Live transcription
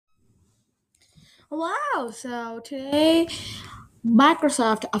Wow, so today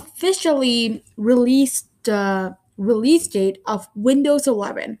Microsoft officially released the release date of Windows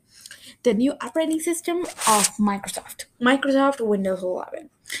 11, the new operating system of Microsoft Windows 11.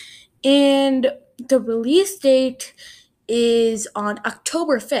 And the release date is on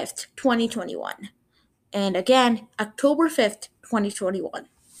October 5th, 2021. And again, October 5th, 2021.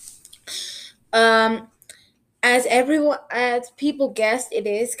 Um, as people guessed, it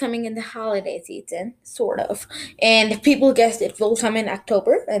is coming in the holiday season, sort of, and people guessed it will come in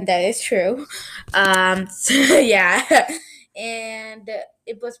October, and that is true. So yeah, and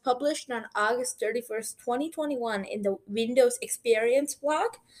it was published on August 31st, 2021, in the Windows Experience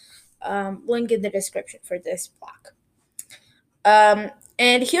blog. Link in the description for this blog. Um,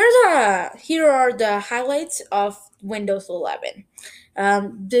 and here are the highlights of Windows 11.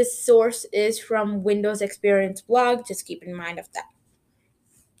 This source is from Windows Experience blog. Just keep in mind of that.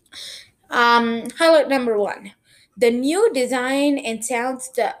 Highlight number one: the new design and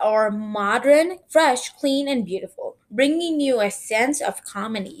sounds that are modern, fresh, clean, and beautiful, bringing you a sense of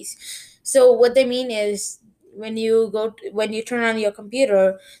calm and ease. So what they mean is when you turn on your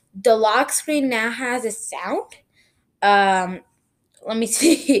computer, the lock screen now has a sound. Um, Let me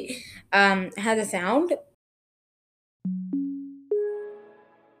see. Has a sound.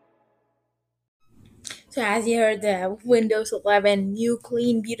 So as you heard, the Windows 11 new,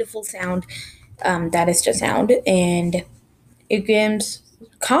 clean, beautiful sound. That is the sound, and it gives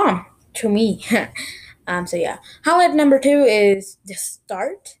calm to me. So yeah. Highlight number two is the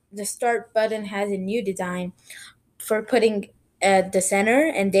start. The start button has a new design for putting at the center,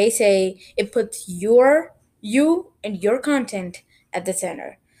 and they say it puts you and your content at the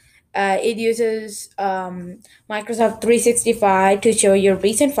center. It uses Microsoft 365 to show your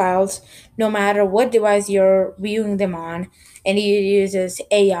recent files no matter what device you're viewing them on, and it uses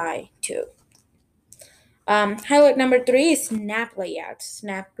AI too. Highlight number three is Snap layouts.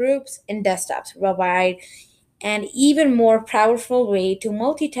 Snap groups and desktops provide an even more powerful way to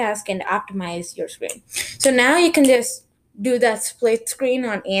multitask and optimize your screen. So now you can just do that split screen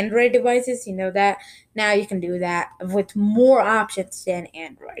on Android devices. You know that now you can do that with more options than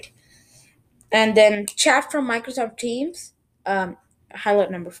Android. And then chat from Microsoft Teams,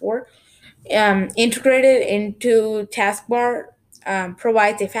 highlight number four, integrated into taskbar,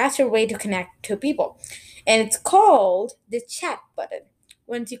 provides a faster way to connect to people. And it's called the chat button.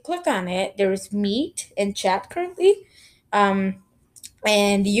 Once you click on it, there is Meet and Chat currently. Um,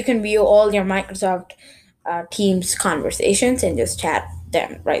 and you can view all your Microsoft Teams conversations and just chat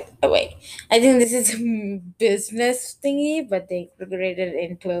them right away. I think this is a business thingy, but they integrated it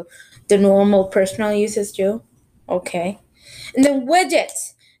into the normal personal uses too. Okay. And then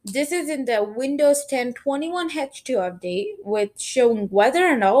widgets. This is in the Windows 10 21H2 update with showing weather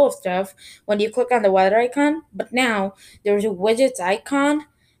and all of stuff when you click on the weather icon. But now there's a widgets icon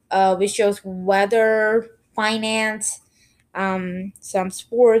which shows weather, finance, some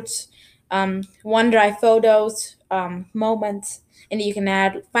sports, OneDrive photos, moments, and you can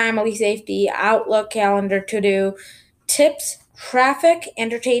add family safety, Outlook, calendar, to do, tips, traffic,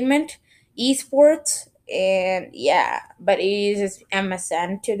 entertainment, esports, and yeah, but it uses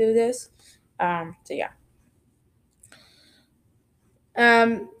MSN to do this. So yeah.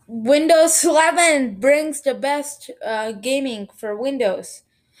 Windows 11 brings the best gaming for Windows.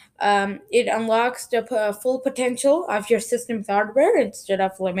 It unlocks the full potential of your system's hardware instead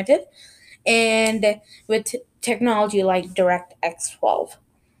of limited, and with technology like DirectX 12.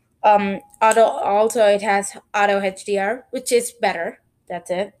 It has auto HDR, which is better. That's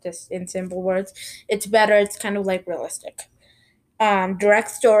it, just in simple words. It's better, it's kind of like realistic.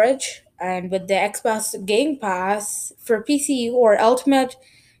 Direct storage, and with the Xbox Game Pass for PC or Ultimate,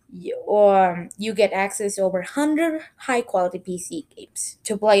 you get access to over 100 high quality PC games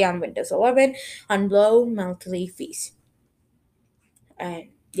to play on Windows 11 on low monthly fees. And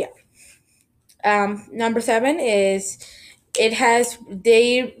yeah. Number seven is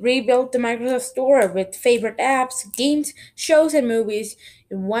they rebuilt the Microsoft Store with favorite apps, games, shows, and movies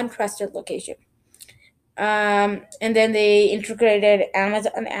in one trusted location. And then they integrated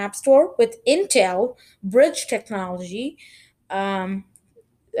Amazon App Store with Intel Bridge technology um,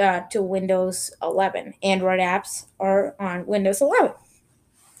 to Windows 11. Android apps are on Windows 11.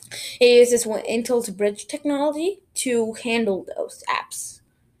 It uses Intel's Bridge technology to handle those apps,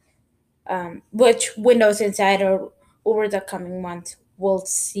 which Windows Insider over the coming months will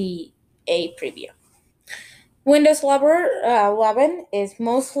see a preview. Windows 11 is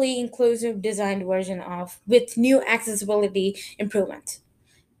mostly inclusive designed version of with new accessibility improvements.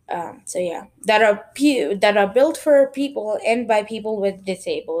 So yeah, that are built for people and by people with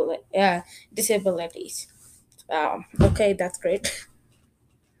disabilities. Okay, that's great.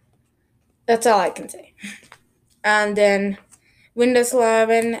 That's all I can say. And then Windows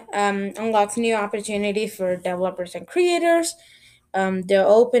 11 unlocks new opportunities for developers and creators. They're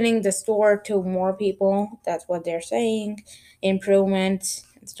opening the store to more people. That's what they're saying. Improvements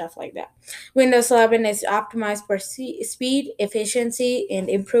and stuff like that. Windows 11 is optimized for speed, efficiency, and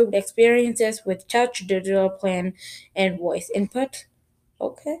improved experiences with touch, digital plan, and voice input.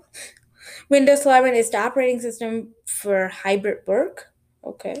 Okay. Windows 11 is the operating system for hybrid work.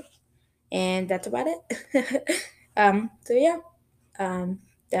 Okay. And that's about it. So yeah, um,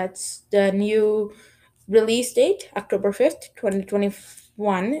 that's the new release date, October 5th,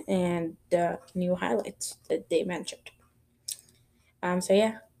 2021, and the new highlights that they mentioned. So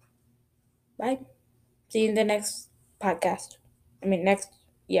yeah, bye. See you in the next podcast. I mean, next,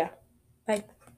 yeah, bye.